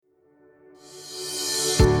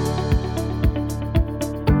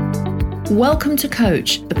Welcome to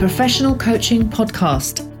Coach, the professional coaching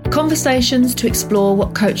podcast. Conversations to explore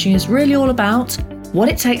what coaching is really all about, what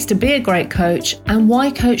it takes to be a great coach, and why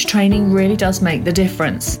coach training really does make the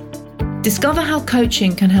difference. Discover how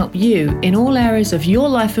coaching can help you in all areas of your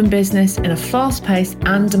life and business in a fast-paced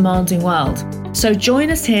and demanding world. So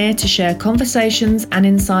join us here to share conversations and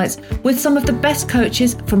insights with some of the best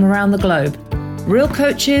coaches from around the globe. Real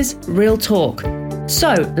coaches, real talk.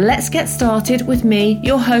 So let's get started with me,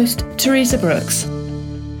 your host, Teresa Brooks.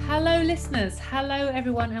 Hello listeners, hello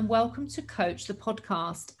everyone, and welcome to Coach, the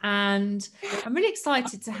podcast. And I'm really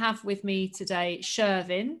excited to have with me today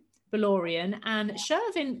Shervin Balorian. And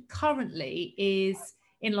Shervin currently is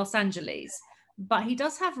in Los Angeles, but he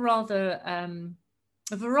does have rather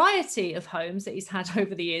a variety of homes that he's had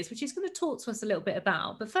over the years, which he's going to talk to us a little bit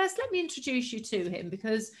about. But first, let me introduce you to him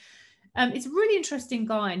because it's a really interesting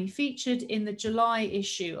guy, and he featured in the July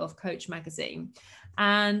issue of Coach magazine.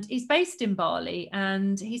 And he's based in Bali,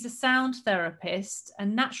 and he's a sound therapist, a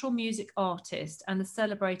natural music artist, and a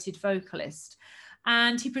celebrated vocalist.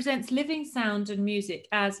 And he presents living sound and music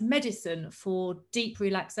as medicine for deep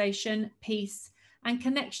relaxation, peace, and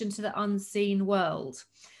connection to the unseen world.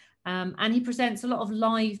 And he presents a lot of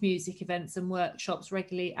live music events and workshops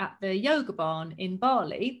regularly at the Yoga Barn in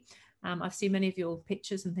Bali. I've seen many of your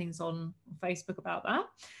pictures and things on Facebook about that.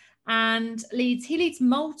 And he leads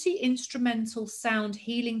multi-instrumental sound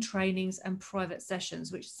healing trainings and private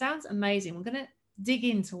sessions, which sounds amazing. We're going to dig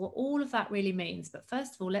into what all of that really means. But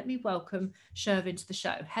first of all, let me welcome Shervin to the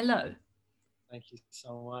show. Hello. Thank you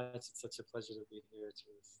so much. It's such a pleasure to be here,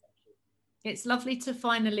 Teresa. Thank you. It's lovely to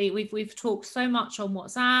finally, we've talked so much on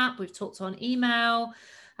WhatsApp, we've talked on email,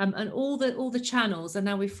 and all the channels, and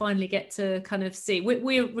now we finally get to kind of see.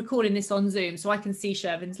 We're recording this on Zoom, so I can see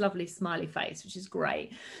Shervin's lovely smiley face, which is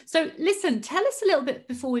great. So listen, tell us a little bit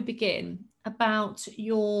before we begin about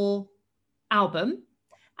your album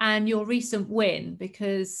and your recent win,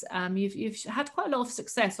 because you've had quite a lot of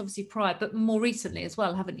success, obviously prior, but more recently as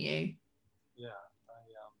well, haven't you? Yeah,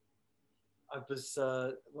 I was,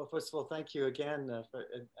 well, first of all, thank you again,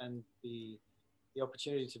 and the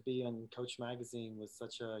opportunity to be on Coach magazine was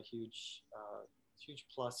such a huge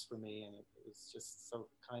plus for me, and it was just so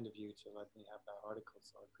kind of you to let me have that article,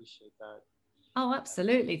 so I appreciate that. Oh,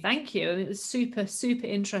 absolutely. Thank you. It was super, super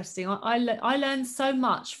interesting. I learned so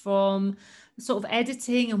much from sort of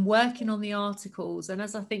editing and working on the articles. And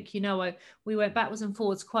as I think, we went backwards and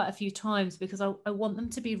forwards quite a few times because I want them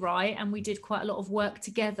to be right. And we did quite a lot of work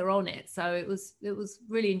together on it. So it was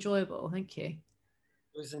really enjoyable. Thank you.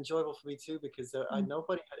 It was enjoyable for me too, because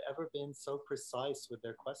nobody had ever been so precise with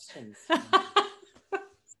their questions.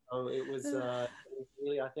 So it was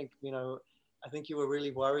really, I think you were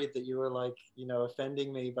really worried that you were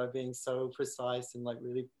offending me by being so precise and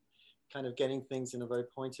really kind of getting things in a very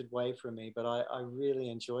pointed way for me. But I really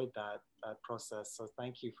enjoyed that process. So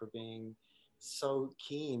thank you for being so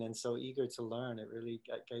keen and so eager to learn. It really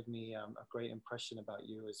gave me a great impression about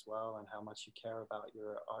you as well, and how much you care about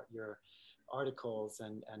your articles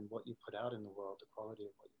and what you put out in the world, the quality of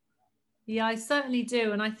what you. Yeah, I certainly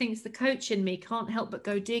do. And I think it's the coach in me can't help but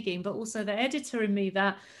go digging, but also the editor in me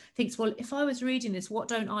that thinks, well, if I was reading this, what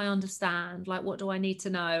don't I understand? What do I need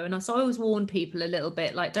to know? And so I always warn people a little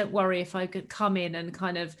bit, don't worry if I could come in and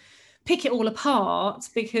kind of pick it all apart,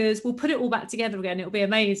 because we'll put it all back together again. It'll be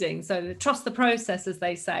amazing. So trust the process, as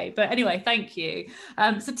they say. But anyway, thank you.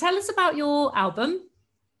 So tell us about your album.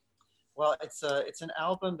 Well, it's an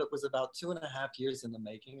album that was about 2.5 years in the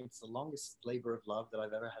making. It's the longest labor of love that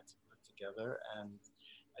I've ever had to put together, and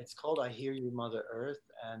it's called I Hear You, Mother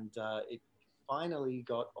Earth, and it finally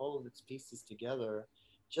got all of its pieces together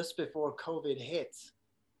just before COVID hit.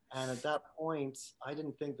 And at that point, I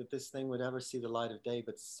didn't think that this thing would ever see the light of day,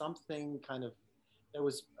 but there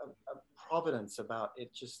was a providence about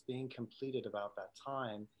it just being completed about that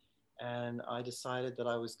time. And I decided that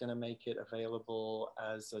I was going to make it available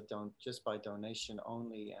as just by donation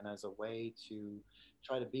only, and as a way to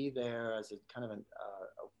try to be there as a kind of a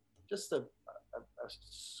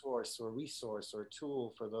source or resource or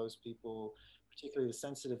tool for those people, particularly the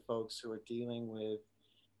sensitive folks who are dealing with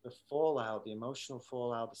the fallout, the emotional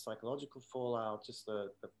fallout, the psychological fallout, just the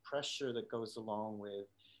pressure that goes along with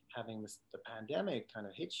having the pandemic kind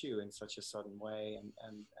of hit you in such a sudden way,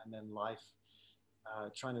 and then life.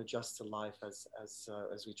 Trying to adjust to life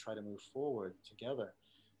as we try to move forward together.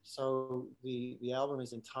 So the album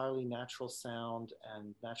is entirely natural sound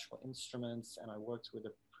and natural instruments, and I worked with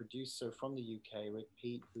a producer from the UK, Rick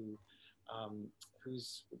Pete,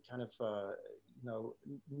 who's kind of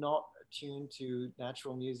not attuned to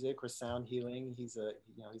natural music or sound healing. He's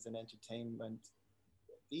an entertainment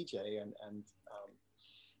DJ, and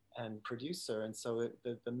and producer. And so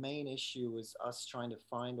the main issue was us trying to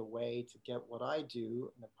find a way to get what I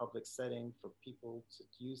do in a public setting for people to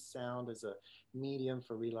use sound as a medium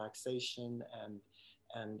for relaxation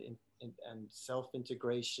and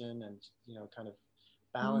self-integration and, you know, kind of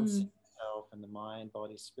balancing self and the mind,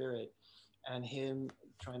 body, spirit, and him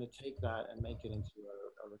trying to take that and make it into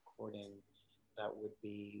a recording that would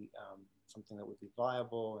be something that would be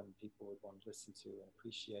viable and people would want to listen to and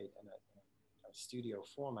appreciate in a studio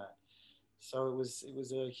format. So it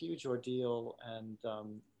was a huge ordeal, and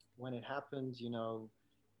when it happened, you know,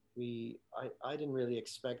 I didn't really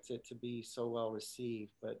expect it to be so well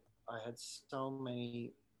received, but I had so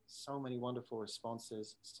many wonderful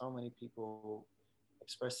responses, so many people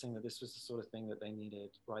expressing that this was the sort of thing that they needed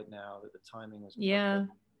right now, that the timing was perfect. Yeah.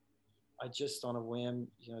 I just, on a whim,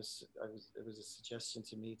 you know, it was a suggestion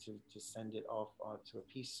to me to send it off to a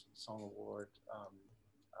Peace Song Award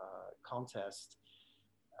contest,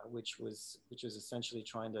 which was essentially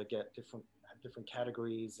trying to get different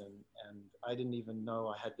categories, and I didn't even know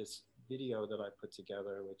I had this video that I put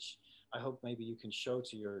together, which I hope maybe you can show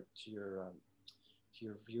to your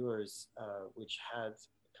viewers, which had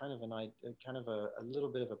kind of a little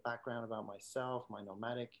bit of a background about myself, my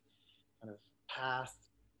nomadic kind of path,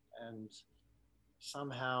 and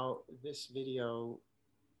somehow this video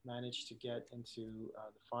managed to get into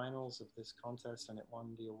the finals of this contest, and it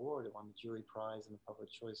won the award. It won the jury prize and the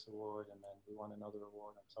public choice award, and then we won another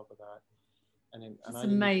award on top of that. It's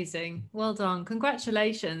amazing. Well done.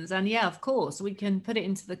 Congratulations. And yeah, of course, we can put it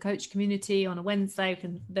into the coach community on a Wednesday,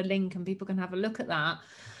 the link, and people can have a look at that.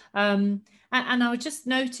 And I just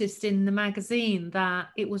noticed in the magazine that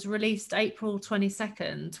it was released April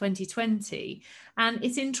 22nd, 2020. And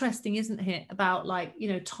it's interesting, isn't it, about, like, you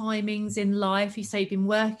know, timings in life. You say you've been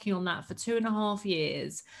working on that for 2.5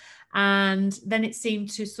 years. And then it seemed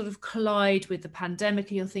to sort of collide with the pandemic,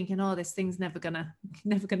 and you're thinking, oh, this thing's never gonna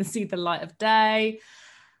see the light of day.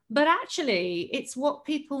 But actually, it's what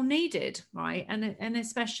people needed, right? And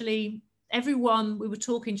especially everyone, we were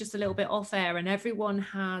talking just a little bit off air, and everyone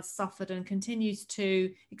has suffered and continues to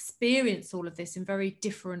experience all of this in very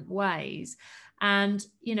different ways. And,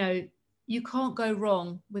 you know, you can't go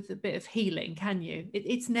wrong with a bit of healing, can you?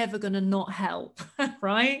 It's never going to not help,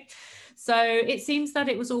 right? So it seems that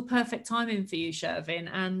it was all perfect timing for you, Shervin.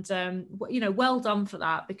 And, you know, well done for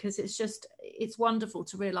that, because it's wonderful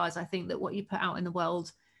to realize, I think, that what you put out in the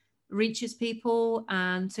world reaches people,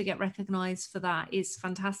 and to get recognized for that is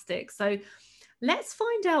fantastic. So let's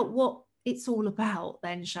find out what it's all about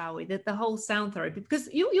then, shall we? The whole sound therapy, because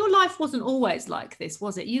your life wasn't always like this,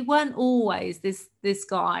 was it? You weren't always this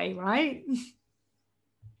guy, right?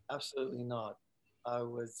 Absolutely not. I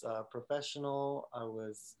was professional. I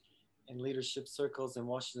was in leadership circles in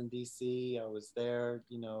Washington, D.C. I was there,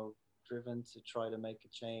 you know, driven to try to make a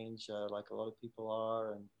change, like a lot of people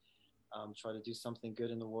are, and try to do something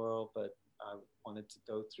good in the world. But I wanted to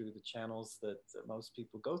go through the channels that most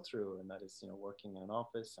people go through, and that is, you know, working in an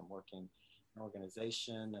office and working in an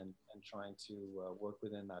organization, and trying to work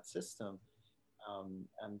within that system.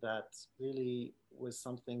 And that really was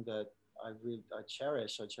something that I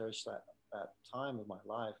cherish. I cherish that time of my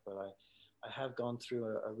life, but I have gone through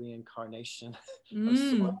a reincarnation of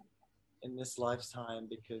sort in this lifetime,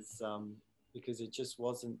 because it just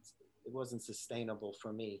wasn't sustainable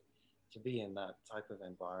for me to be in that type of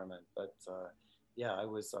environment. But yeah, I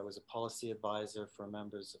was a policy advisor for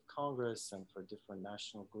members of Congress and for different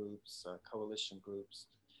national groups, coalition groups,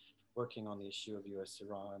 working on the issue of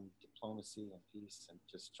U.S.-Iran diplomacy and peace, and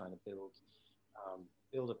just trying to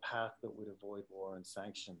build a path that would avoid war and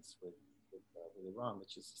sanctions with Iran,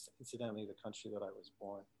 which is incidentally the country that I was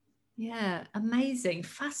born. Yeah, amazing,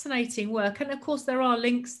 fascinating work. And of course, there are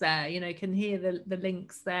links there, you know, you can hear the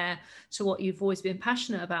links there to what you've always been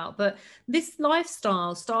passionate about. But this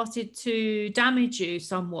lifestyle started to damage you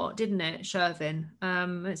somewhat, didn't it, Shervin?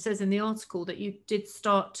 It says in the article that you did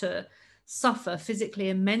start to suffer physically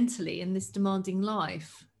and mentally in this demanding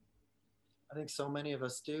life. I think so many of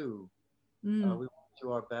us do. We want to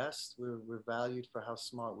do our best. We're valued for how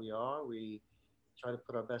smart we are. We try to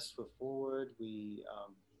put our best foot forward. We,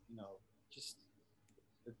 you know, just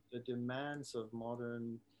the demands of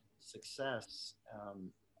modern success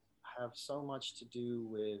have so much to do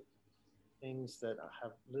with things that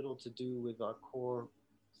have little to do with our core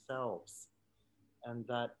selves, and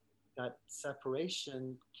that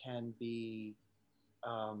separation can be,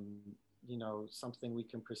 you know, something we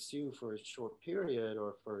can pursue for a short period,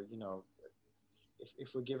 or for, you know,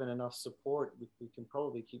 if we're given enough support, we can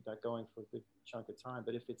probably keep that going for a good chunk of time.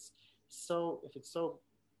 But if it's so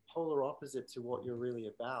polar opposite to what you're really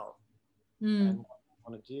about, and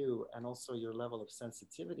want to do, and also your level of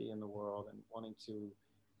sensitivity in the world and wanting to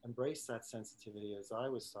embrace that sensitivity as I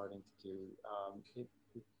was starting to do, it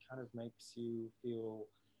kind of makes you feel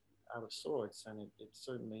out of sorts, and it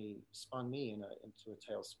certainly spun me into a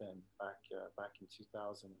tailspin back in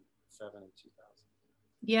 2007 and 2000.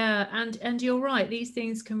 Yeah, and you're right. These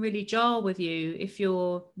things can really jar with you if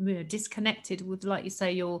you're, disconnected with, like you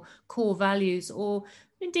say, your core values, or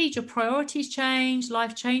indeed your priorities change,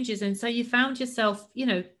 life changes, and so you found yourself,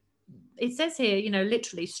 it says here,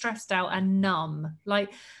 literally stressed out and numb.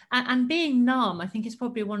 Like, and being numb, I think, is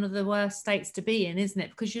probably one of the worst states to be in, isn't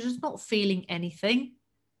it? Because you're just not feeling anything,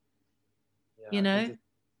 Yeah, you I think know? it,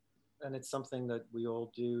 and it's something that we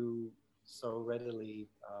all do so readily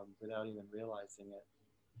without even realizing it.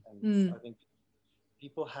 And I Mm, think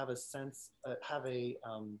people have a sense, have a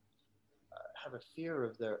fear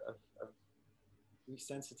of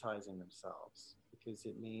resensitizing themselves, because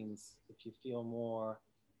it means if you feel more,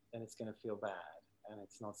 then it's going to feel bad, and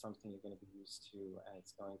it's not something you're going to be used to, and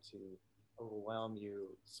it's going to overwhelm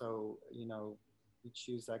you. So, we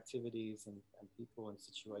choose activities and people and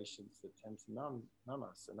situations that tend to numb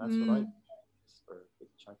us, and that's what I mm, did for a big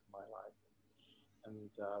chunk of my life. And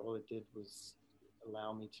all it did was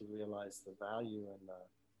allow me to realize the value and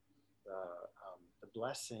the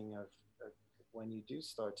blessing of when you do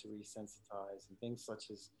start to resensitize, and things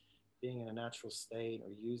such as being in a natural state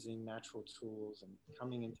or using natural tools and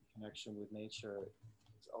coming into connection with nature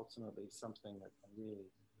is ultimately something that can really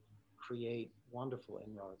create wonderful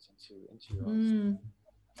inroads into your own soul. mm.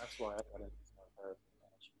 And that's why I got into sound therapy and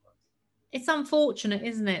energy work. It's unfortunate,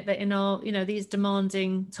 isn't it, that in our, these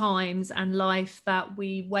demanding times and life, that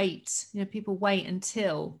we wait, people wait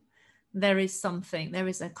until there is something, there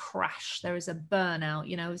is a crash, there is a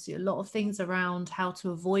burnout, there's a lot of things around how to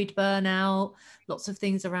avoid burnout, lots of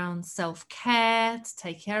things around self-care, to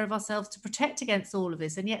take care of ourselves, to protect against all of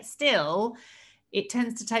this. And yet still, it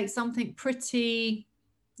tends to take something pretty,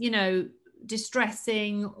 you know,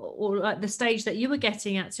 distressing, or like the stage that you were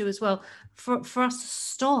getting at to as well, for us to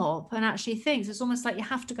stop and actually think. So it's almost like you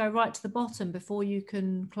have to go right to the bottom before you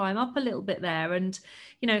can climb up a little bit there. And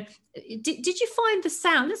did you find the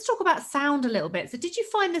sound, let's talk about sound a little bit. So did you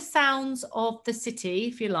find the sounds of the city,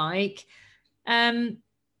 if you like, um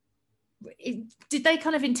did they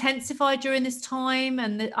kind of intensify during this time,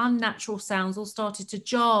 and the unnatural sounds all started to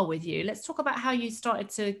jar with you? Let's talk about how you started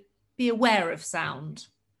to be aware of sound.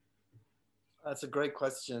 That's a great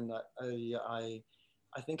question.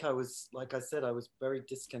 I think I was, like I said, I was very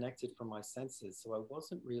disconnected from my senses, so I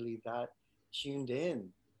wasn't really that tuned in.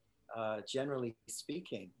 Generally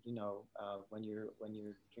speaking, when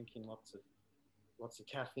you're drinking lots of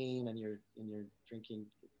caffeine, and you're drinking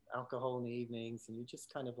alcohol in the evenings, and you're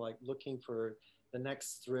just kind of like looking for the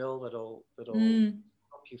next thrill that'll Mm,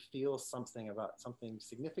 help you feel something about something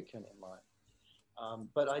significant in life.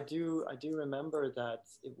 But I do remember that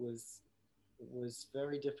it was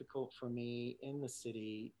very difficult for me in the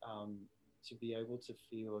city, to be able to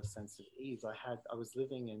feel a sense of ease. I was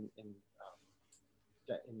living in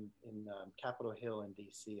Capitol Hill in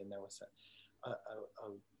DC, and there was a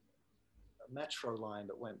metro line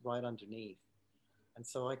that went right underneath, and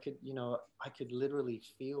so I could literally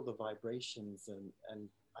feel the vibrations, and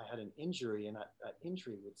I had an injury, and that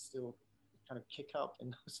injury would still kind of kick up in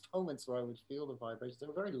those moments where I would feel the vibrations. They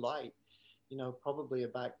were very light, probably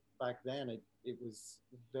back then it was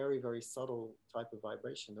very, very subtle type of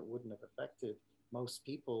vibration that wouldn't have affected most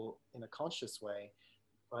people in a conscious way.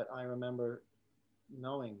 But I remember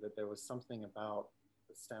knowing that there was something about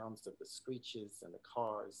the sounds of the screeches and the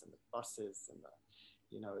cars and the buses and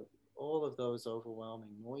all of those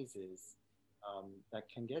overwhelming noises, that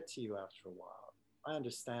can get to you after a while. I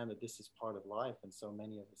understand that this is part of life, and so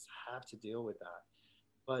many of us have to deal with that.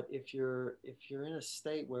 But if you're in a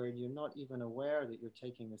state where you're not even aware that you're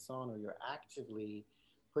taking this on, or you're actively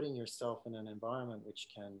putting yourself in an environment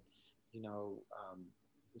you know, um,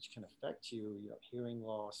 which can affect you, hearing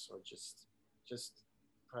loss, or just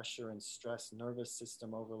pressure and stress, nervous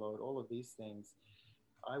system overload, all of these things,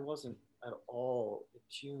 I wasn't at all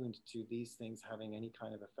attuned to these things having any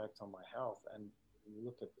kind of effect on my health. And when you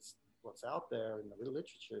look at what's out there in the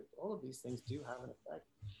literature, all of these things do have an effect.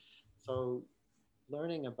 So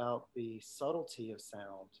learning about the subtlety of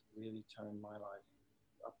sound really turned my life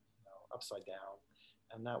upside down.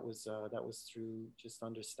 And that was through just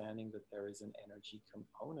understanding that there is an energy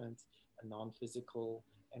component, a non-physical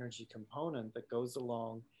energy component that goes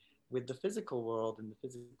along with the physical world and the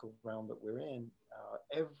physical realm that we're in.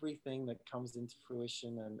 Everything that comes into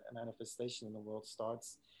fruition and manifestation in the world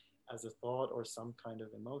starts as a thought or some kind of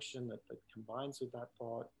emotion that combines with that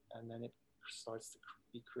thought, and then it starts to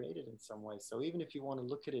be created in some way. So even if you want to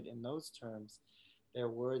look at it in those terms, there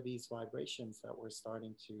were these vibrations that were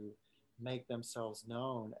starting to make themselves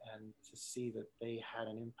known, and to see that they had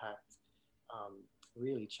an impact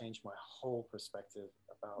really changed my whole perspective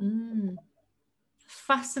about.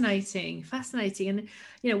 Fascinating, fascinating.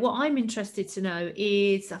 And what I'm interested to know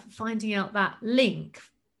is finding out that link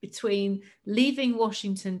between leaving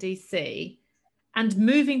Washington DC and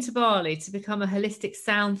moving to Bali to become a holistic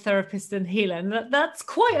sound therapist and healer. And that's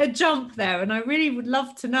quite a jump there. And I really would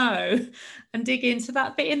love to know and dig into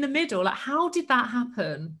that bit in the middle. Like, how did that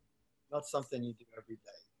happen? Not something you do every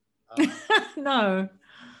day. No.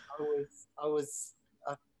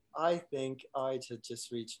 I think I had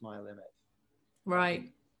just reached my limit.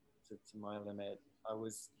 Right. To my limit. I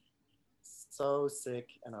was so sick,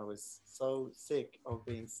 and I was so sick of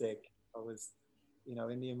being sick. I was,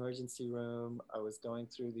 in the emergency room. I was going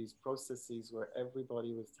through these processes where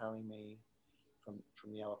everybody was telling me,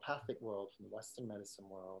 from the allopathic world, from the Western medicine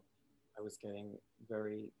world, I was getting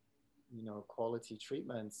very, quality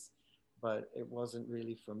treatments, but it wasn't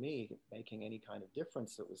really for me making any kind of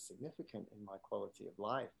difference that was significant in my quality of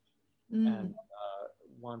life. And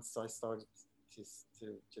once I started to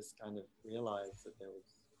just kind of realize that there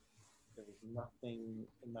was nothing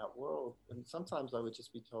in that world, and sometimes I would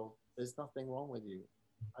just be told, "There's nothing wrong with you.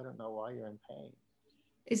 I don't know why you're in pain."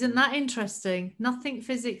 Isn't that interesting? Nothing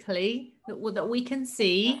physically that we can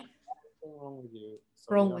see. Nothing wrong with you.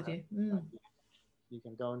 So wrong with you. You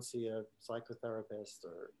can go and see a psychotherapist,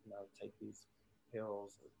 or take these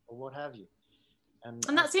pills, or what have you. And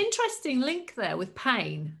that's interesting link there with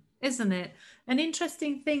pain, isn't it? An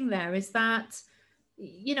interesting thing there is that,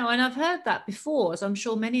 and I've heard that before, as I'm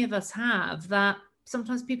sure many of us have, that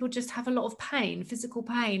sometimes people just have a lot of pain, physical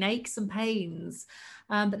pain, aches and pains,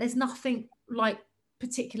 but there's nothing like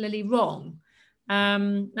particularly wrong.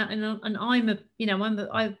 And I'm a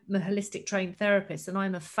holistic trained therapist, and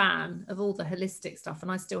I'm a fan of all the holistic stuff.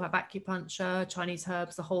 And I still have acupuncture, Chinese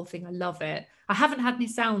herbs, the whole thing. I love it. I haven't had any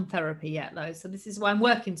sound therapy yet, though, so this is what I'm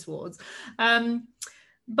working towards.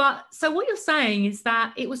 But so what you're saying is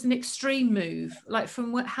that it was an extreme move, like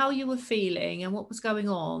from how you were feeling and what was going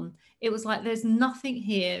on. It was like, there's nothing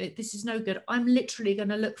here. This is no good. I'm literally going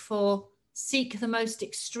to seek the most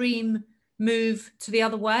extreme move to the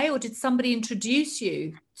other way. Or did somebody introduce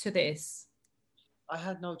you to this? I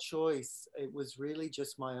had no choice. It was really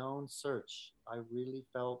just my own search. I really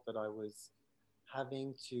felt that I was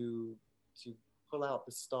having to pull out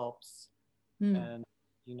the stops. And,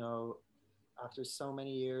 after so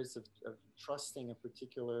many years of trusting a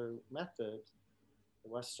particular method, the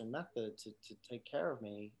Western method, to take care of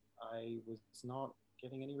me, I was not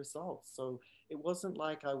getting any results. So it wasn't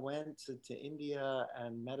like I went to India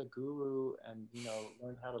and met a guru and,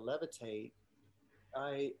 learned how to levitate.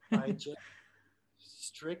 I just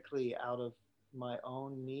strictly out of my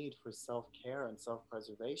own need for self-care and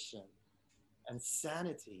self-preservation and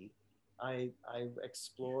sanity, I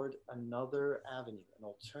explored another avenue, an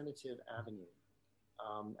alternative avenue.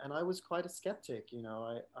 And I was quite a skeptic,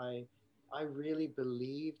 I really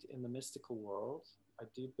believed in the mystical world. I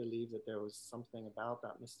did believe that there was something about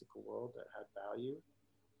that mystical world that had value.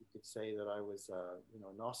 You could say that I was,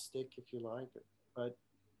 Gnostic, if you like, but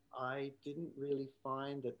I didn't really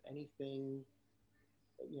find that anything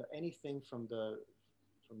from the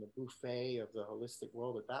buffet of the holistic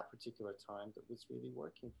world at that particular time that was really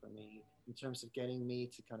working for me in terms of getting me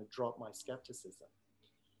to kind of drop my skepticism.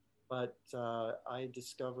 But I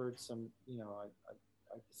discovered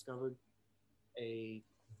I discovered a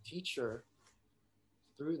teacher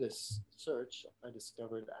through this search. I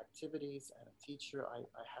discovered activities and a teacher.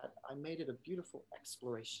 I made it a beautiful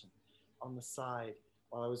exploration on the side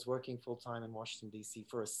while I was working full-time in Washington, D.C.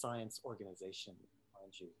 for a science organization,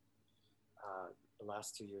 mind you. The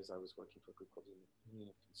last 2 years I was working for a group called the Union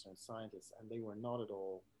of Concerned Scientists, and they were not at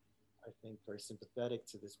all, I think, very sympathetic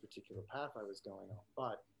to this particular path I was going on.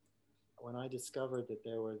 But when I discovered that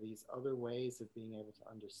there were these other ways of being able to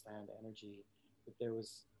understand energy, that there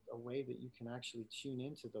was a way that you can actually tune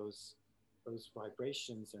into those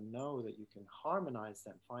vibrations and know that you can harmonize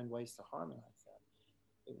them, find ways to harmonize them.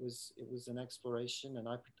 It was an exploration, and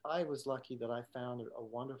I was lucky that I found a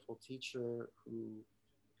wonderful teacher who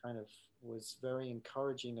kind of was very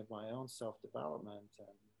encouraging of my own self-development,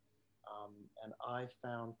 and I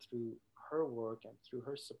found through her work and through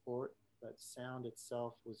her support that sound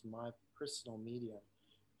itself was my personal medium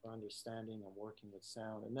for understanding and working with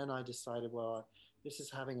sound. And then I decided, well, this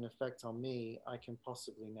is having an effect on me. I can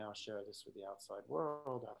possibly now share this with the outside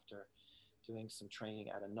world after doing some training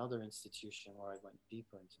at another institution where I went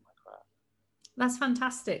deeper into my craft. That's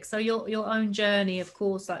fantastic. So your own journey, of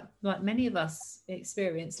course, like many of us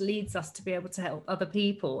experience, leads us to be able to help other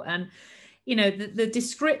people. And you know, the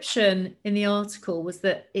description in the article was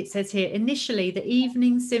that it says here, initially the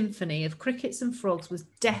evening symphony of crickets and frogs was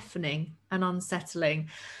deafening and unsettling.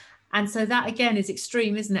 And so that again is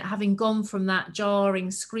extreme, isn't it? Having gone from that jarring,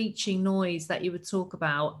 screeching noise that you would talk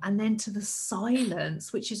about, and then to the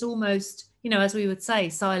silence, which is almost, you know, as we would say,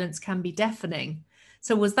 silence can be deafening.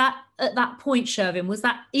 So was that at that point, Shervin, was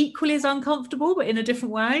that equally as uncomfortable, but in a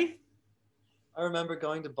different way? I remember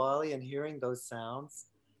going to Bali and hearing those sounds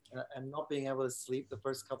and not being able to sleep the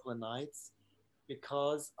first couple of nights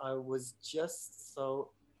because I was just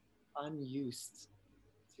so unused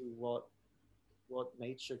to what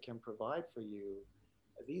nature can provide for you.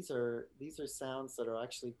 These are sounds that are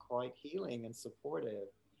actually quite healing and supportive.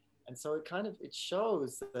 And so it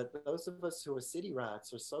shows that those of us who are city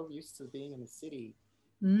rats are so used to being in the city,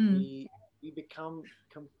 Mm. we become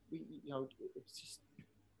it's just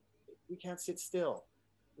we can't sit still.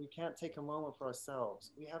 We can't take a moment for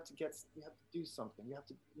ourselves. We have to do something. We have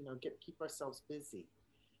to keep ourselves busy.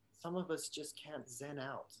 Some of us just can't zen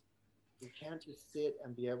out. We can't just sit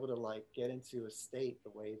and be able to like get into a state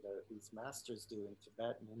the way that these masters do in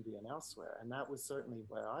Tibet and India and elsewhere. And that was certainly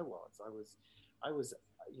where I was. I was, I'm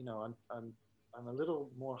a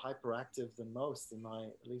little more hyperactive than most in my,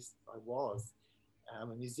 at least I was.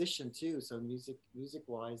 I'm a musician too, so music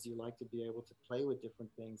wise, you like to be able to play with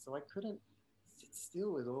different things. So I couldn't sit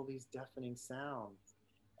still with all these deafening sounds,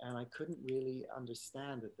 and I couldn't really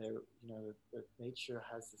understand that that nature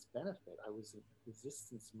has this benefit. I was in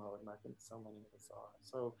resistance mode, and I think so many of us are.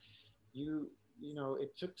 So it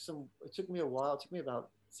took me a while. It took me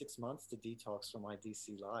about 6 months to detox from my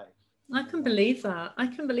DC life. I can believe that. I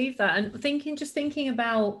can believe that. And thinking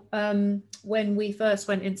about when we first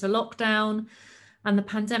went into lockdown and the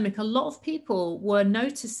pandemic, a lot of people were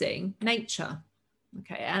noticing nature.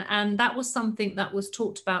 Okay. And that was something that was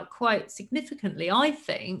talked about quite significantly, I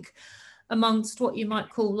think, amongst what you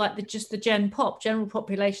might call like the general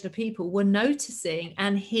population of people were noticing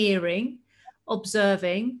and hearing,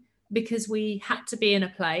 observing, because we had to be in a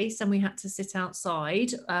place and we had to sit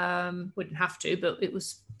outside. We didn't have to, but it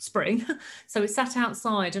was spring. So we sat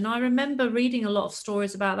outside. And I remember reading a lot of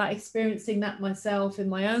stories about that, experiencing that myself in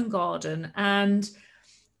my own garden. And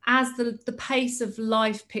as the pace of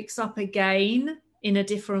life picks up again in a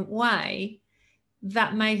different way,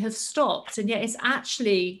 that may have stopped. And yet it's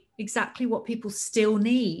actually exactly what people still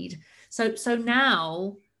need. So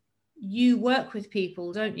now you work with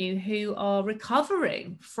people, don't you, who are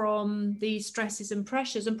recovering from these stresses and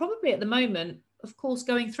pressures, and probably at the moment, of course,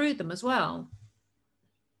 going through them as well.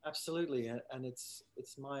 Absolutely, and it's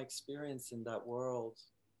my experience in that world,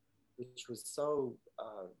 which was so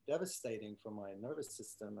devastating for my nervous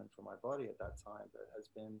system and for my body at that time, that has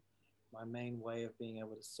been my main way of being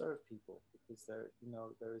able to serve people, because there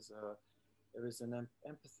is an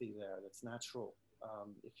empathy there that's natural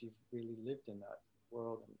if you've really lived in that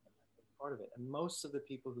world and part of it. And most of the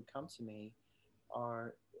people who come to me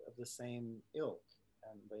are of the same ilk,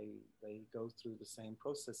 and they go through the same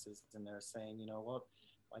processes, and they're saying, you know what,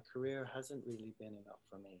 my career hasn't really been enough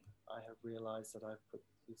for me. I have realized that I've put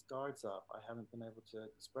these guards up. I haven't been able to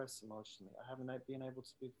express emotionally. I haven't been able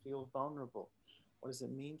to feel vulnerable. What does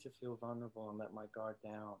it mean to feel vulnerable and let my guard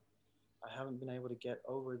down? I haven't been able to get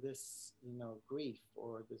over this, grief,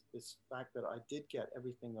 or this fact that I did get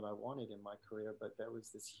everything that I wanted in my career, but there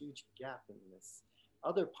was this huge gap in this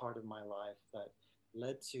other part of my life that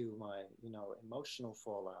led to my, emotional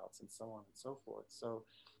fallouts and so on and so forth. So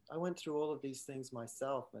I went through all of these things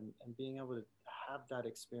myself, and being able to have that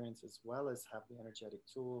experience, as well as have the energetic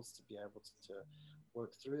tools to be able to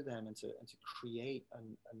work through them and to create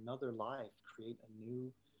another life, create a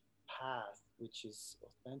new path, which is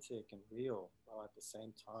authentic and real, while at the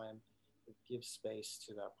same time it gives space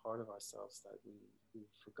to that part of ourselves that we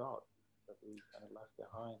forgot, that we kind of left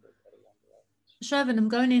behind at a younger age. Shervin, I'm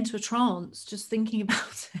going into a trance just thinking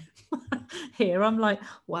about it here. I'm like,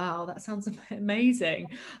 wow, that sounds amazing.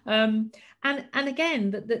 And again,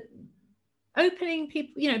 that opening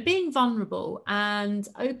people, being vulnerable and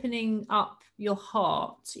opening up your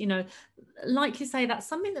heart, like you say, that's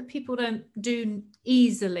something that people don't do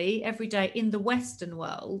easily every day in the Western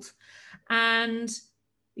world. And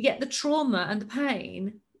yet the trauma and the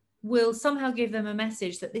pain will somehow give them a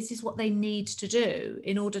message that this is what they need to do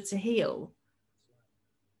in order to heal.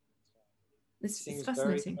 It seems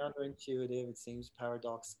very counterintuitive. It seems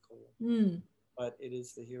paradoxical, but it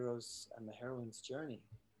is the hero's and the heroine's journey.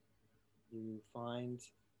 You find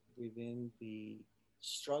within the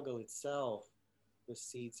struggle itself the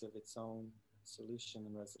seeds of its own solution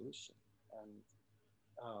and resolution.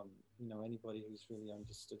 And you know, anybody who's really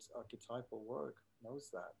understood archetypal work knows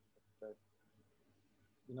that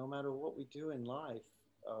no matter what we do in life,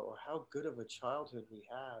 or how good of a childhood we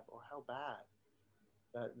have, or how bad,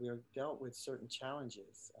 that we're dealt with certain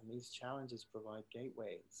challenges, and these challenges provide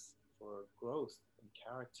gateways for growth in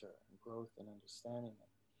character and growth in understanding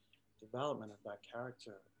and development of that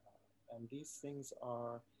character. And these things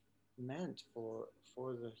are meant for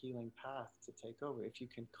the healing path to take over. If you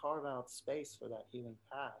can carve out space for that healing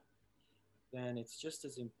path, then it's just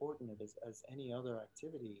as important as any other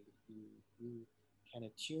activity. You can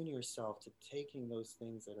attune yourself to taking those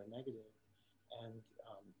things that are negative and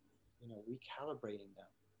recalibrating them.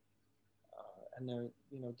 And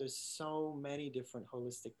there's so many different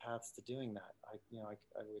holistic paths to doing that.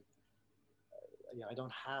 I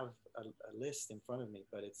don't have a list in front of me,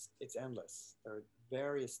 but it's endless. There are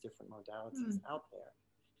various different modalities out there.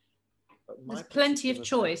 But there's plenty of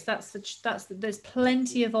choice. There's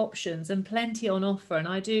plenty of options and plenty on offer. And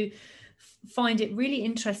I do find it really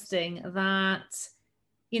interesting that,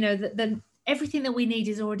 that everything that we need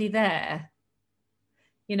is already there.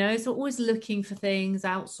 So always looking for things,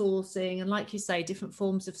 outsourcing, and like you say, different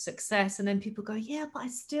forms of success. And then people go, yeah, but I'm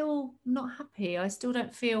still not happy. I still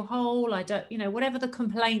don't feel whole. I don't, whatever the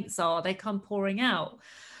complaints are, they come pouring out.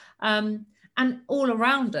 And all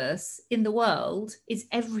around us in the world is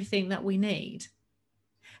everything that we need.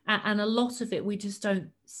 And a lot of it we just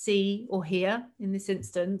don't see or hear in this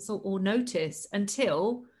instance or notice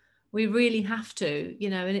until we really have to,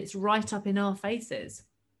 and it's right up in our faces.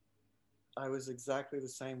 I was exactly the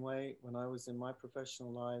same way when I was in my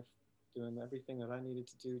professional life, doing everything that I needed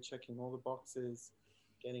to do, checking all the boxes,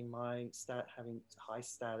 getting having high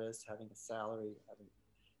status, having a salary, having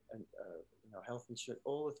health insurance,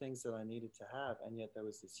 all the things that I needed to have. And yet there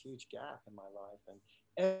was this huge gap in my life. And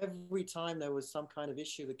every time there was some kind of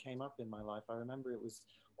issue that came up in my life, I remember it was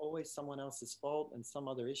always someone else's fault and some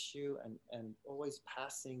other issue, and always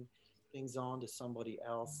passing things on to somebody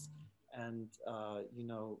else. And,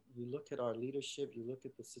 you look at our leadership, you look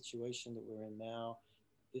at the situation that we're in now,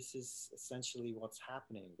 this is essentially what's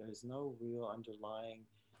happening. There's no real underlying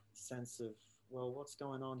sense of, well, what's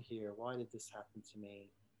going on here? Why did this happen to me?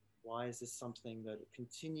 Why is this something that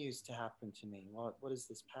continues to happen to me? What is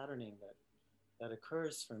this patterning that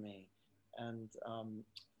occurs for me? And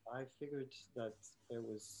I figured that there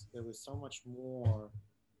was so much more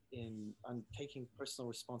in taking personal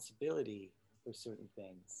responsibility for certain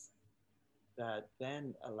things that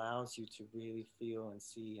then allows you to really feel and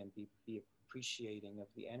see and be appreciating of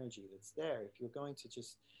the energy that's there. If you're going to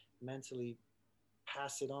just mentally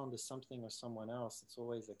pass it on to something or someone else, it's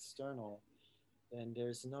always external, then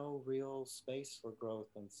there's no real space for growth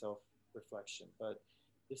and self-reflection. But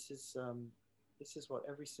this is what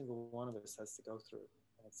every single one of us has to go through.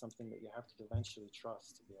 And it's something that you have to eventually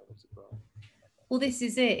trust to be able to grow. Well, this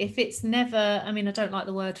is it. If it's never, I don't like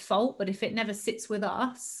the word fault, but if it never sits with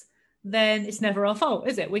us, then it's never our fault,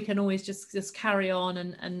 is it? We can always just carry on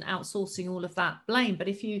and outsourcing all of that blame. But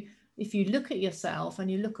if you look at yourself and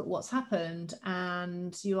you look at what's happened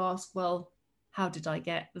and you ask, well, how did I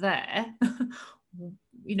get there?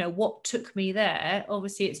 What took me there?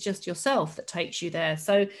 Obviously, it's just yourself that takes you there.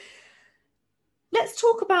 So let's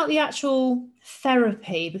talk about the actual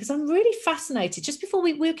therapy, because I'm really fascinated. Just before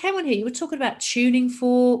we came on here, you were talking about tuning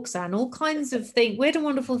forks and all kinds of things, weird and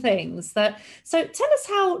wonderful things. So tell us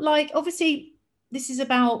how, obviously this is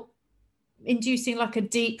about inducing a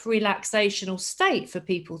deep relaxational state for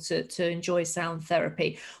people to enjoy sound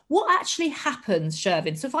therapy. What actually happens,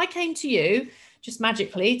 Shervin? So if I came to you just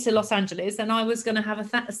magically to Los Angeles and I was going to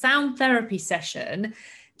have a sound therapy session,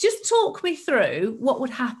 just talk me through what would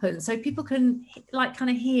happen so people can kind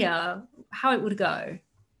of hear how it would go.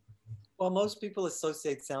 Well, most people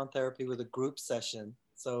associate sound therapy with a group session.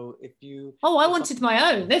 So if you... Oh, I wanted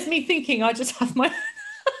my own. There's me thinking I just have my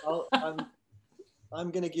own. I'm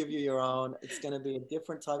going to give you your own. It's going to be a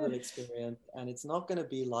different type of experience. And it's not going to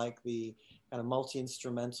be like the kind of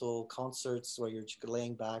multi-instrumental concerts where you're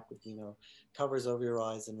laying back with, covers over your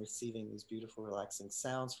eyes and receiving these beautiful, relaxing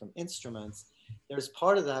sounds from instruments. There's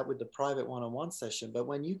part of that with the private one-on-one session. But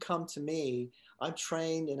when you come to me, I'm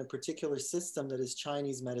trained in a particular system that is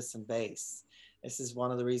Chinese medicine based. This is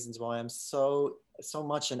one of the reasons why I'm so so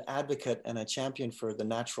much an advocate and a champion for the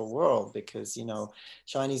natural world, because, you know,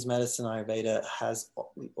 Chinese medicine, Ayurveda, has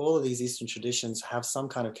all of these Eastern traditions have some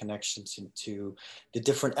kind of connection to the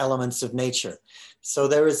different elements of nature. So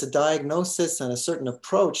there is a diagnosis and a certain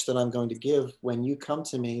approach that I'm going to give when you come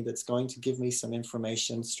to me, that's going to give me some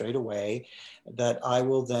information straight away that I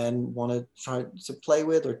will then want to try to play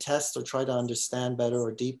with or test or try to understand better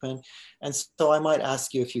or deepen. And so I might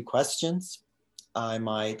ask you a few questions. I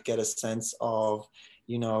might get a sense of,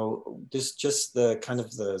 you know, this, just the kind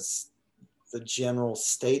of the general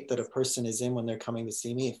state that a person is in when they're coming to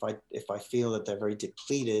see me. If I feel that they're very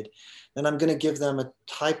depleted, then I'm going to give them a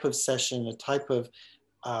type of session, a type of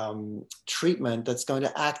treatment that's going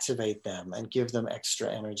to activate them and give them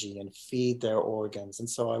extra energy and feed their organs. And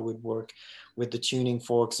so I would work with the tuning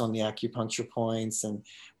forks on the acupuncture points and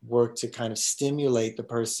work to kind of stimulate the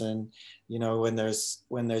person. You know, when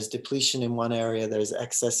there's depletion in one area, there's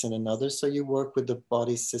excess in another. So you work with the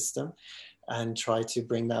body system and try to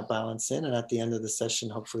bring that balance in. And at the end of the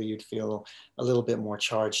session, hopefully you'd feel a little bit more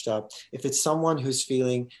charged up. If it's someone who's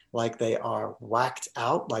feeling like they are whacked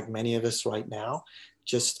out, like many of us right now,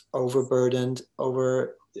 just overburdened,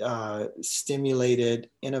 stimulated,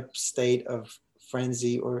 in a state of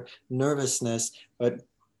frenzy or nervousness, but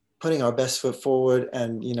putting our best foot forward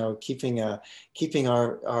and, you know, keeping our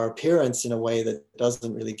appearance in a way that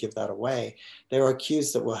doesn't really give that away. There are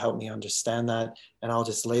cues that will help me understand that, and I'll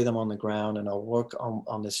just lay them on the ground and I'll work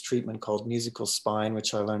on this treatment called musical spine,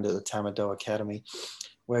 which I learned at the Tamado Academy,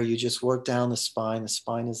 where you just work down the spine. The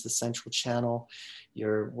spine is the central channel.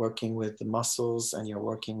 You're working with the muscles, and you're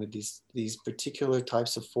working with these particular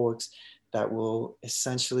types of forks that will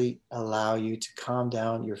essentially allow you to calm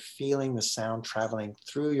down. You're feeling the sound traveling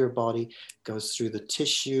through your body, goes through the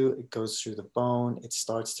tissue, it goes through the bone, it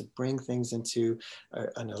starts to bring things into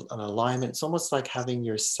an alignment. It's almost like having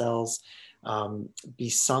your cells be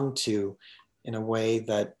sung to in a way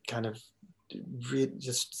that kind of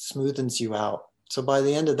just smoothens you out. So by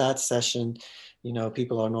the end of that session, you know,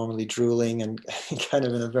 people are normally drooling and kind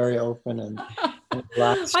of in a very open and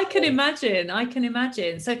relaxed. I can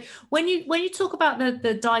imagine. So when you talk about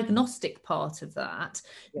the diagnostic part of that,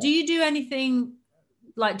 do you do anything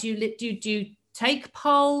like, do you take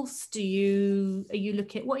pulse? What are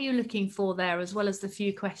you looking for there, as well as the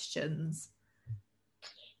few questions?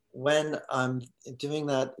 When I'm doing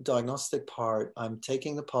that diagnostic part, I'm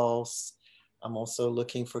taking the pulse. I'm also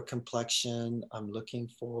looking for complexion. I'm looking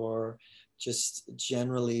for just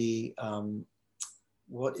generally,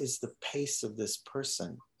 what is the pace of this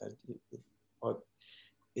person?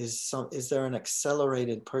 Is there an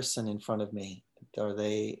accelerated person in front of me? Are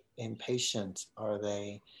they impatient? Are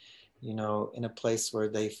they, you know, in a place where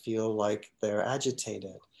they feel like they're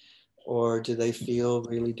agitated? Or do they feel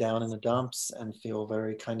really down in the dumps and feel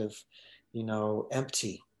very kind of, you know,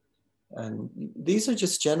 empty? And these are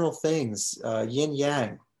just general things, yin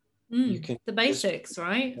yang. The basics,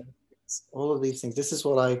 right? All of these things. This is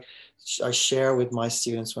what I share with my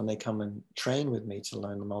students when they come and train with me to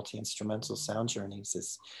learn the multi-instrumental sound journeys.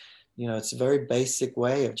 Is, you know, it's a very basic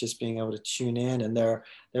way of just being able to tune in, and there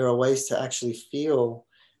are ways to actually feel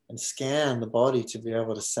and scan the body to be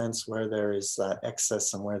able to sense where there is that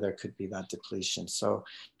excess and where there could be that depletion. So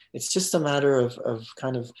it's just a matter of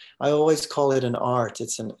kind of, I always call it an art.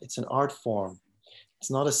 It's an art form.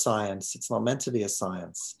 It's not a science. It's not meant to be a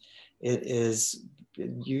science. It is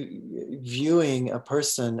you viewing a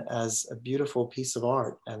person as a beautiful piece of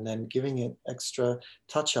art, and then giving it extra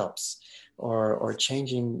touch-ups or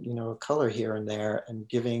changing, you know, color here and there, and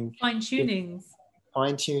giving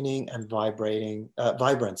fine-tuning and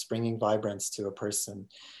vibrance, bringing vibrance to a person.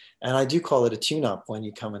 And I do call it a tune-up when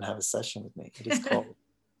you come and have a session with me. It is called.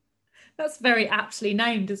 That's very aptly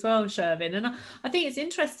named as well, Shervin. And I think it's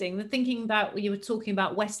interesting that, thinking about, you were talking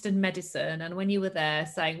about Western medicine, and when you were there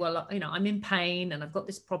saying, well, you know, I'm in pain and I've got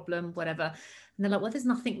this problem, whatever. And they're like, well, there's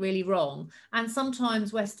nothing really wrong. And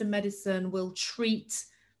sometimes Western medicine will treat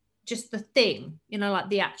just the thing, you know, like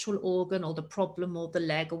the actual organ or the problem or the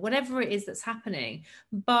leg or whatever it is that's happening.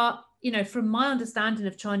 But, you know, from my understanding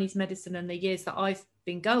of Chinese medicine and the years that I've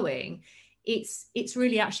been going, it's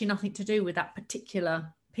really actually nothing to do with that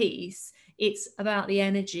particular piece. It's about the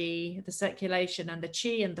energy, the circulation, and the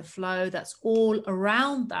chi and the flow that's all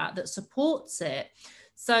around that supports it.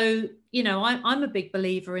 So, you know, I'm a big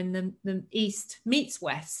believer in the East meets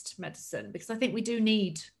West medicine, because I think we do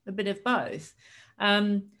need a bit of both.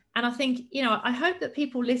 And I think, you know, I hope that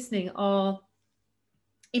people listening are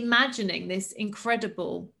imagining this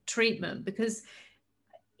incredible treatment, because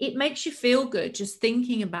it makes you feel good just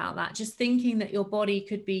thinking about that, just thinking that your body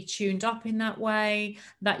could be tuned up in that way,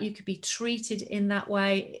 that you could be treated in that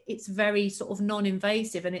way. It's very sort of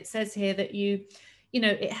non-invasive. And it says here that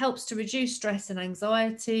it helps to reduce stress and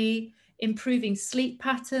anxiety, improving sleep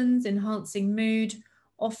patterns, enhancing mood,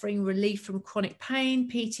 offering relief from chronic pain,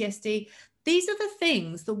 PTSD. These are the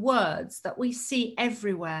things, the words that we see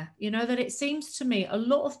everywhere, that it seems to me a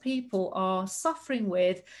lot of people are suffering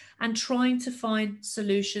with and trying to find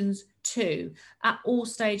solutions to at all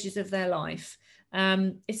stages of their life,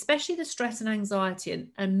 especially the stress and anxiety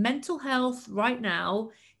and mental health right now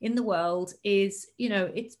in the world is,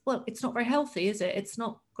 it's not very healthy, is it? It's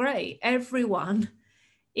not great. Everyone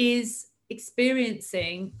is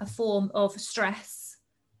experiencing a form of stress,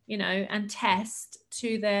 and test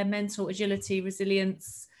to their mental agility,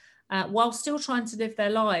 resilience, while still trying to live their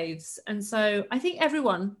lives. And so I think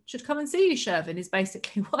everyone should come and see you, Shervin, is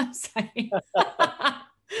basically what I'm saying.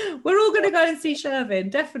 We're all going to go and see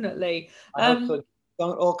Shervin, definitely. I hope so.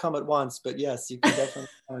 Don't all come at once, but yes, you can definitely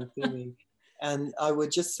come and see me. And I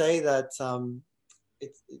would just say that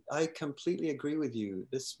I completely agree with you.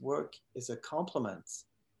 This work is a complement.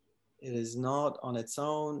 It is not on its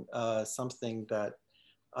own something that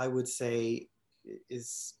I would say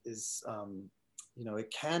is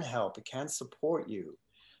it can help, it can support you,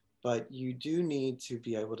 but you do need to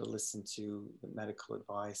be able to listen to the medical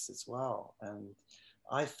advice as well. And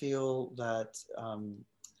I feel that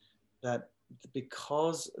that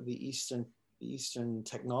because the Eastern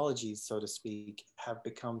technologies, so to speak, have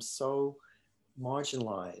become so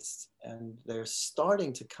marginalized, and they're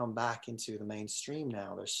starting to come back into the mainstream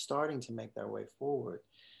now. They're starting to make their way forward.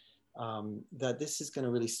 That this is going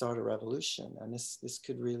to really start a revolution, and this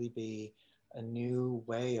could really be a new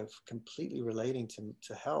way of completely relating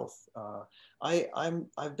to health.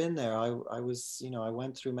 I've been there. I was, I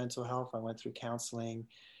went through mental health. I went through counseling,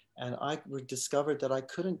 and I discovered that I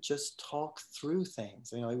couldn't just talk through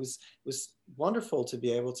things. It was wonderful to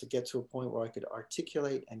be able to get to a point where I could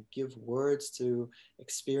articulate and give words to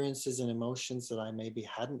experiences and emotions that I maybe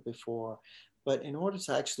hadn't before. But in order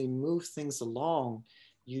to actually move things along,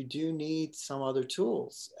 you do need some other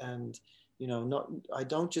tools. And I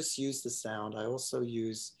don't just use the sound. I also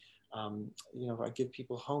use I give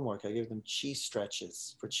people homework. I give them chi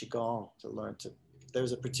stretches for qigong to learn to. If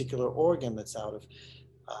there's a particular organ that's out of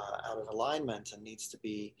alignment and needs to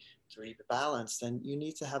be rebalanced, and you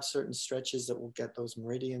need to have certain stretches that will get those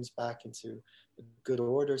meridians back into good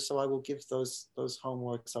order. So I will give those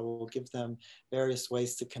homeworks. I will give them various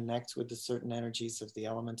ways to connect with the certain energies of the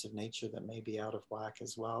element of nature that may be out of whack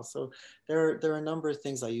as well. So there are a number of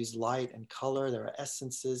things. I use light and color. There are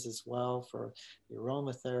essences as well for the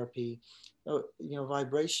aromatherapy.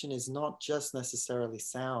 Vibration is not just necessarily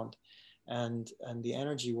sound. And the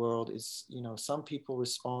energy world is, some people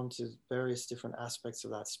respond to various different aspects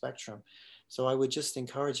of that spectrum. So I would just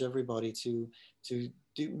encourage everybody to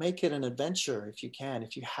make it an adventure if you can.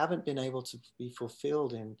 If you haven't been able to be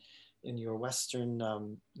fulfilled in your Western,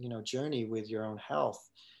 journey with your own health,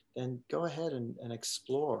 then go ahead and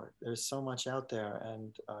explore. There's so much out there.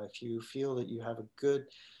 And if you feel that you have a good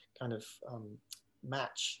kind of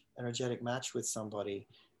energetic match with somebody,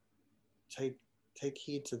 take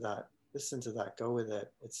heed to that. Listen to that. Go with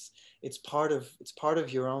it. It's part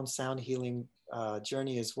of your own sound healing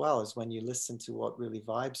journey as well, as when you listen to what really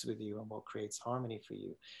vibes with you and what creates harmony for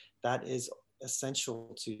you. That is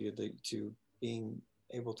essential to you, to being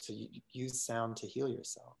able to use sound to heal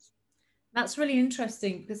yourself. That's really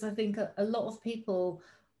interesting, because I think a lot of people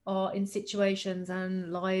are in situations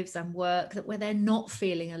and lives and work where they're not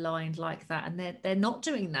feeling aligned like that, and they're not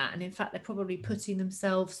doing that, and in fact they're probably putting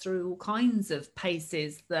themselves through all kinds of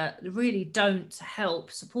paces that really don't help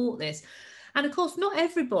support this. And of course not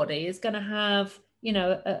everybody is going to have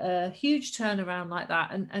a huge turnaround like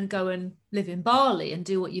that and go and live in Bali and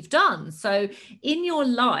do what you've done. So in your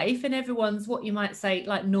life, in everyone's what you might say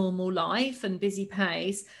like normal life and busy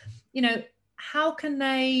pace, how can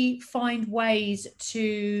they find ways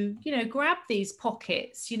to, grab these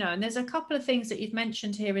pockets, and there's a couple of things that you've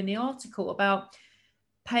mentioned here in the article about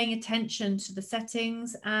paying attention to the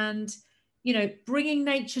settings and, bringing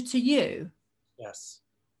nature to you. Yes,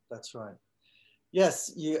 that's right.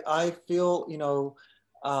 Yes, I feel,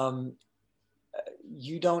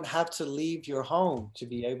 you don't have to leave your home to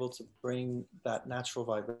be able to bring that natural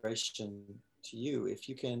vibration to you. If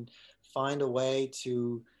you can find a way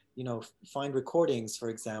to, find recordings, for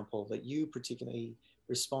example, that you particularly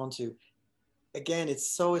respond to. Again, it's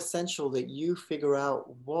so essential that you figure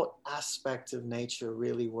out what aspect of nature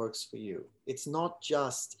really works for you. It's not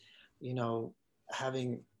just,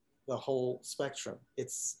 having the whole spectrum.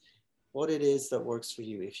 It's what it is that works for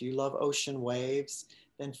you. If you love ocean waves,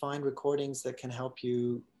 then find recordings that can help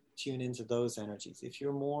you tune into those energies. If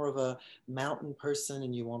you're more of a mountain person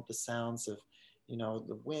and you want the sounds of, you know,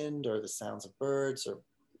 the wind or the sounds of birds, or,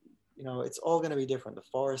 you know, it's all going to be different. The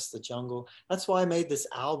forest, the jungle. That's why I made this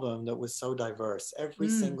album that was so diverse. Every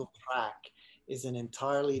single track is an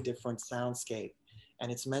entirely different soundscape,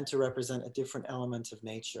 and it's meant to represent a different element of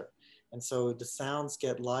nature. And so the sounds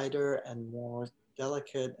get lighter and more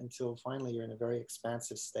delicate until finally you're in a very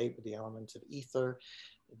expansive state with the element of ether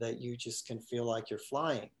that you just can feel like you're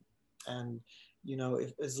flying. And, you know,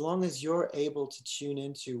 as long as you're able to tune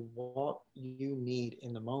into what you need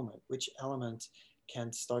in the moment, which element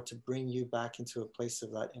can start to bring you back into a place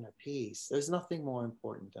of that inner peace, there's nothing more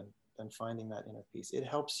important than finding that inner peace. It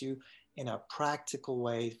helps you in a practical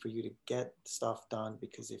way for you to get stuff done,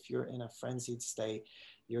 because if you're in a frenzied state,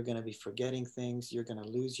 you're going to be forgetting things, you're going to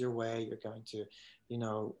lose your way, you're going to, you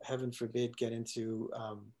know, heaven forbid, get into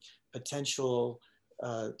potential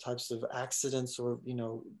types of accidents, or, you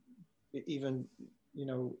know, even, you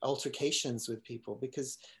know, altercations with people,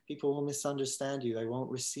 because people will misunderstand you. They won't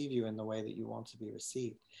receive you in the way that you want to be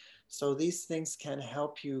received. So these things can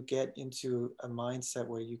help you get into a mindset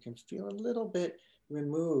where you can feel a little bit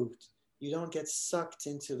removed. You don't get sucked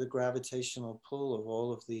into the gravitational pull of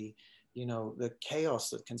all of the, you know, the chaos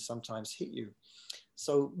that can sometimes hit you.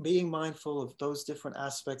 So being mindful of those different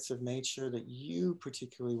aspects of nature that you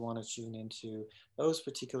particularly want to tune into, those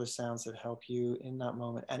particular sounds that help you in that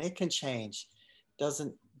moment, and it can change,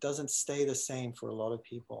 doesn't stay the same for a lot of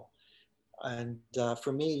people. And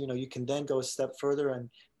for me, you know, you can then go a step further and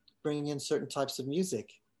bring in certain types of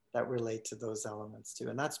music that relate to those elements too.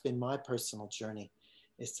 And that's been my personal journey,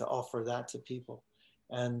 is to offer that to people.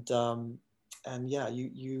 And yeah,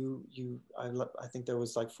 I think there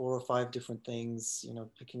was like 4 or 5 different things, you know,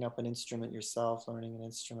 picking up an instrument yourself, learning an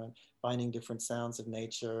instrument, finding different sounds of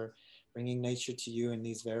nature, bringing nature to you in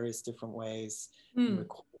these various different ways,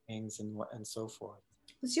 recordings and so forth.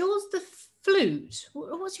 Was yours the flute?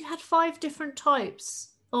 What was, you had 5 different types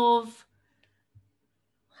of,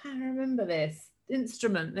 I remember this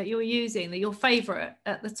instrument that you were using, that your favorite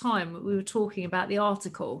at the time we were talking about the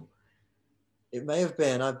article? It may have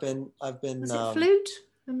been. I've been. Was it flute?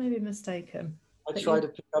 I may be mistaken. I try to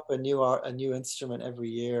pick up a new instrument every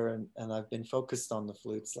year, and I've been focused on the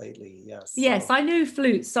flutes lately. Yes. Yes, so. I knew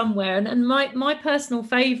flute somewhere, and my personal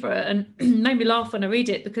favorite, and made me laugh when I read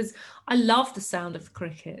it, because I love the sound of the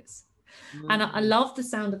crickets. And I love the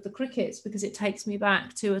sound of the crickets because it takes me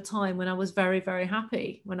back to a time when I was very, very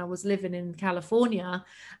happy, when I was living in California,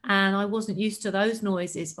 and I wasn't used to those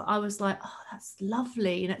noises, but I was like, oh, that's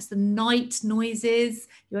lovely. And it's the night noises.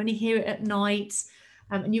 You only hear it at night.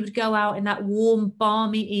 And you would go out in that warm,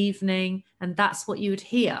 balmy evening, and that's what you would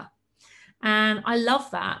hear. And I love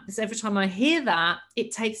that, because every time I hear that,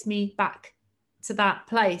 it takes me back to that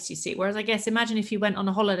place, you see. Whereas I guess, imagine if you went on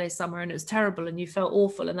a holiday somewhere and it was terrible and you felt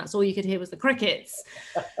awful and that's all you could hear was the crickets.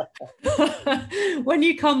 When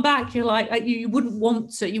you come back, you're like, you wouldn't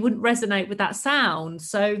resonate with that sound.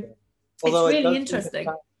 So although it's really interesting.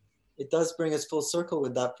 It does bring us full circle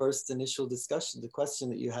with that first initial discussion, the question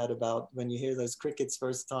that you had about when you hear those crickets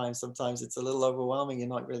first time, sometimes it's a little overwhelming, you're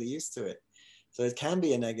not really used to it. So it can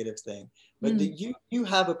be a negative thing. But you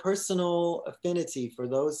have a personal affinity for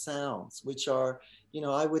those sounds, which are, you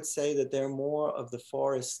know, I would say that they're more of the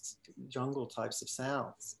forest jungle types of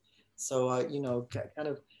sounds. So, you know, kind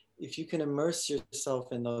of, if you can immerse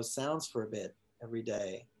yourself in those sounds for a bit every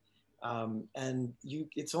day, and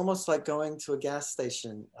it's almost like going to a gas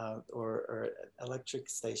station or electric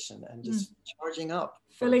station and just charging up,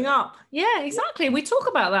 filling up. Yeah, exactly. We talk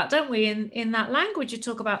about that, don't we? In that language, you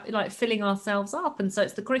talk about like filling ourselves up, and so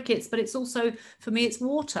it's the crickets, but it's also, for me, it's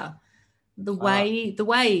water, the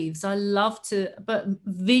waves. I love to, but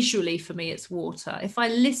visually for me, it's water. If I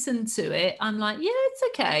listen to it, I'm like, yeah, it's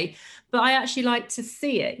okay, but I actually like to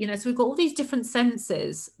see it. You know, so we've got all these different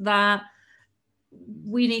senses that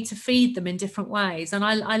we need to feed them in different ways, and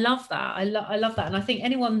I love that. I love that. And I think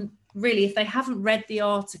anyone really, if they haven't read the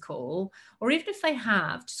article, or even if they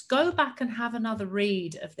have, just go back and have another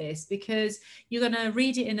read of this, because you're going to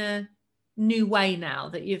read it in a new way now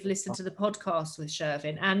that you've listened to the podcast with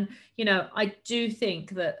Shervin. And you know, I do think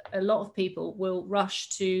that a lot of people will rush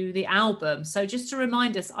to the album. So just to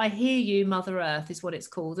remind us, I Hear You, Mother Earth is what it's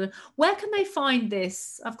called. And where can they find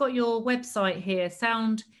this? I've got your website here,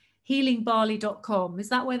 soundhealingbali.com. Is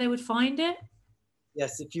that where they would find it?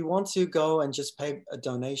 Yes, if you want to go and just pay a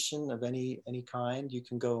donation of any kind, you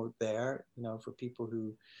can go there. You know, for people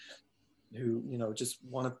who who just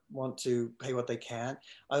want to pay what they can.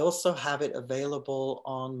 I also have it available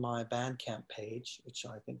on my Bandcamp page, which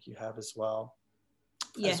I think you have as well.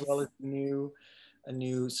 Yes. As well as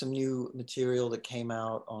some new material that came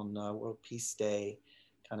out on World Peace Day,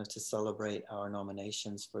 kind of to celebrate our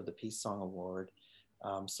nominations for the Peace Song Award.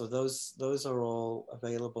 So those are all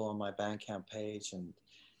available on my Bandcamp page, and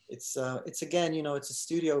it's again, it's a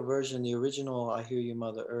studio version. The original I Hear You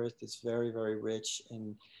Mother Earth is very, very rich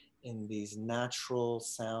in these natural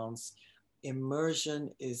sounds.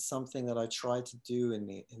 Immersion is something that I try to do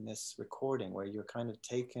in this recording, where you're kind of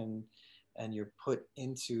taken and you're put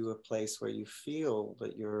into a place where you feel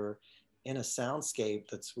that you're in a soundscape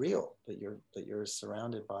that's real, that you're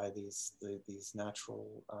surrounded by these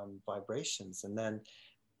natural vibrations. And then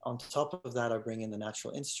on top of that, I bring in the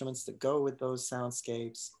natural instruments that go with those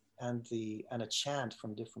soundscapes, and a chant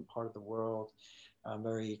from different part of the world.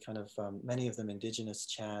 Very kind of many of them indigenous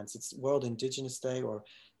chants. It's World Indigenous Day, or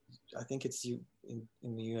I think it's in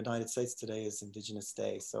the United States today is Indigenous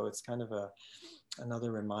Day. So it's kind of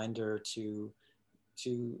another reminder to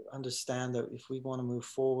understand that if we want to move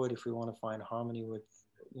forward, if we want to find harmony with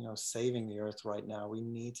saving the earth right now, we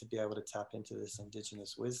need to be able to tap into this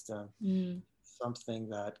indigenous wisdom, something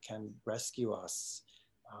that can rescue us.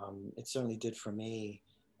 It certainly did for me.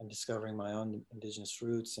 And discovering my own indigenous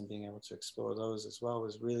roots and being able to explore those as well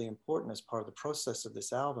was really important as part of the process of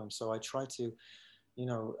this album. So I try to,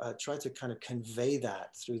 kind of convey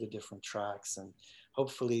that through the different tracks, and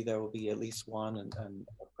hopefully there will be at least one, and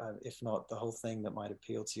if not the whole thing, that might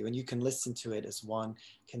appeal to you. And you can listen to it as one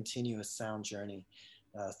continuous sound journey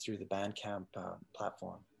through the Bandcamp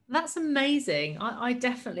platform. That's amazing. I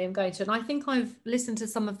definitely am going to. And I think I've listened to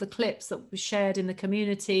some of the clips that were shared in the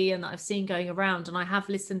community and that I've seen going around. And I have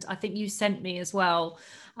listened, I think you sent me as well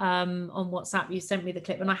on WhatsApp, you sent me the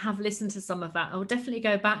clip, and I have listened to some of that. I will definitely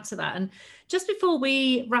go back to that. And just before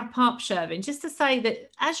we wrap up, Shervin, just to say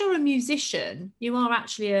that as you're a musician, you are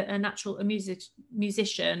actually a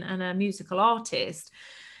musician and a musical artist.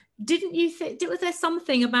 Didn't you was there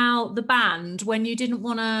something about the band when you didn't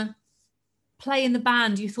want to play in the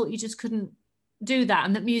band, you thought you just couldn't do that,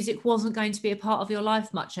 and that music wasn't going to be a part of your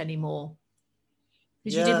life much anymore?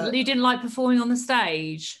 Because you didn't like performing on the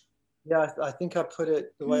stage? Yeah, I think I put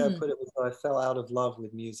it, the way I put it was I fell out of love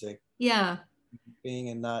with music. Yeah. Being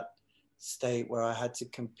in that state where I had to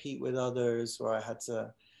compete with others, where I had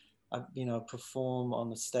to, perform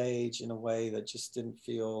on the stage in a way that just didn't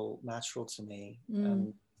feel natural to me.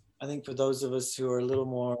 And I think for those of us who are a little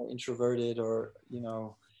more introverted, or,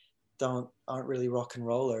 aren't really rock and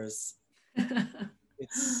rollers,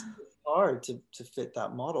 it's hard to fit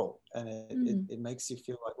that model, and it makes you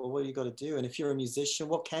feel like, well, what do you got to do? And if you're a musician,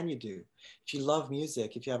 what can you do? If you love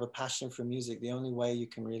music, if you have a passion for music, the only way you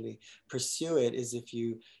can really pursue it is if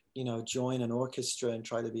you join an orchestra and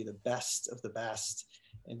try to be the best of the best,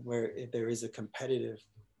 and where there is a competitive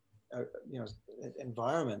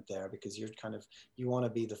environment there, because you want to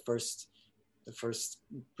be the first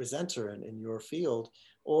presenter in your field.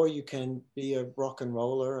 Or you can be a rock and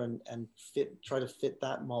roller and try to fit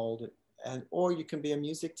that mold, or you can be a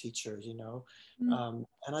music teacher,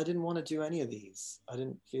 and I didn't want to do any of these. I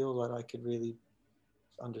didn't feel that I could really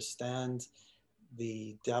understand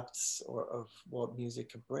the depths of what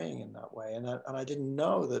music could bring in that way, and I didn't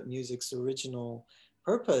know that music's original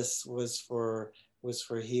purpose was for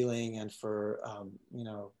healing and for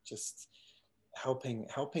just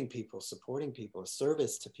helping people, supporting people,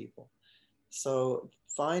 service to people. So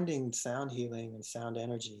finding sound healing and sound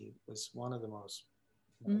energy was one of the most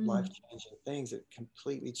life-changing things. It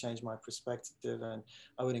completely changed my perspective, and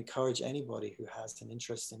I would encourage anybody who has an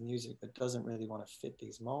interest in music but doesn't really want to fit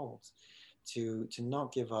these molds to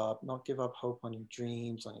not give up hope on your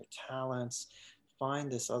dreams, on your talents.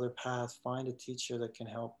 Find this other path, find a teacher that can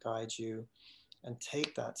help guide you, and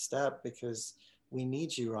take that step, because we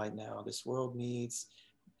need you right now. This world needs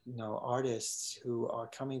artists who are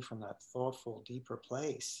coming from that thoughtful, deeper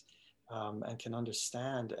place, and can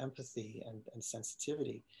understand empathy and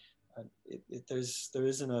sensitivity. There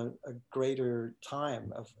isn't a greater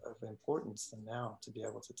time of importance than now to be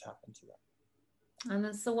able to tap into that. And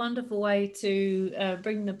that's a wonderful way to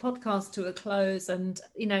bring the podcast to a close. And,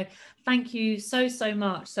 thank you so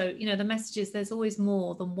much. So, the message is there's always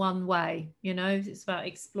more than one way, it's about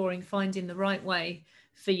exploring, finding the right way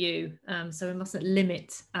for you. So we mustn't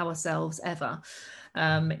limit ourselves ever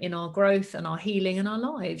in our growth and our healing and our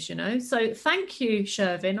lives, So thank you,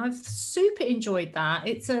 Shervin. I've super enjoyed that.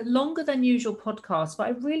 It's a longer than usual podcast, but I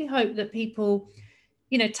really hope that people,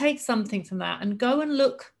 take something from that and go and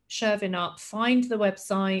look Shervin up, find the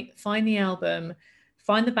website, find the album,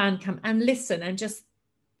 find the Bandcamp, and listen, and just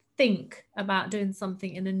think about doing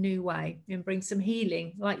something in a new way and bring some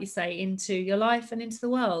healing, like you say, into your life and into the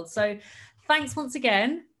world. So thanks once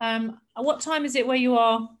again. What time is it where you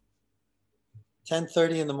are?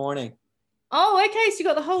 10:30 in the morning. Oh, okay. So you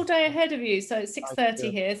got the whole day ahead of you. So it's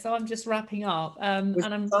 6:30 here. So I'm just wrapping up.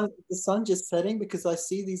 The sun just setting, because I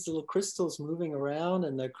see these little crystals moving around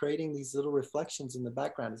and they're creating these little reflections in the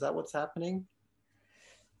background. Is that what's happening?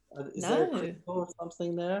 Is there a crystal or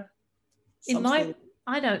something there?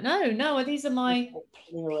 I don't know. No, these are my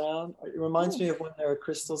around. It reminds me of when there are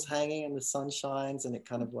crystals hanging and the sun shines and it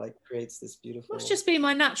kind of like creates this beautiful. Must just be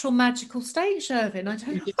my natural magical state, Shervin. I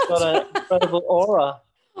don't know. You've got an incredible aura.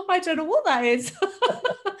 I don't know what that is.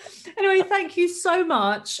 Anyway, thank you so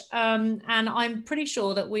much. And I'm pretty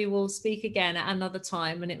sure that we will speak again at another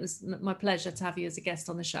time. And it was my pleasure to have you as a guest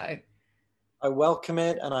on the show. I welcome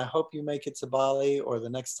it. And I hope you make it to Bali, or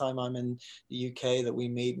the next time I'm in the UK that we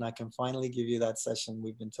meet and I can finally give you that session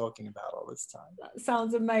we've been talking about all this time. That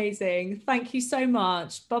sounds amazing. Thank you so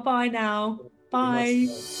much. Bye-bye now. Bye.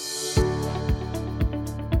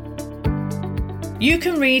 You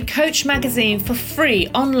can read Coach Magazine for free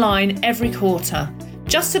online every quarter.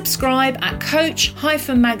 Just subscribe at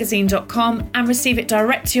coach-magazine.com and receive it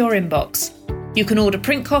direct to your inbox. You can order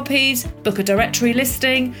print copies, book a directory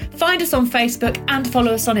listing, find us on Facebook and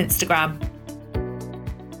follow us on Instagram.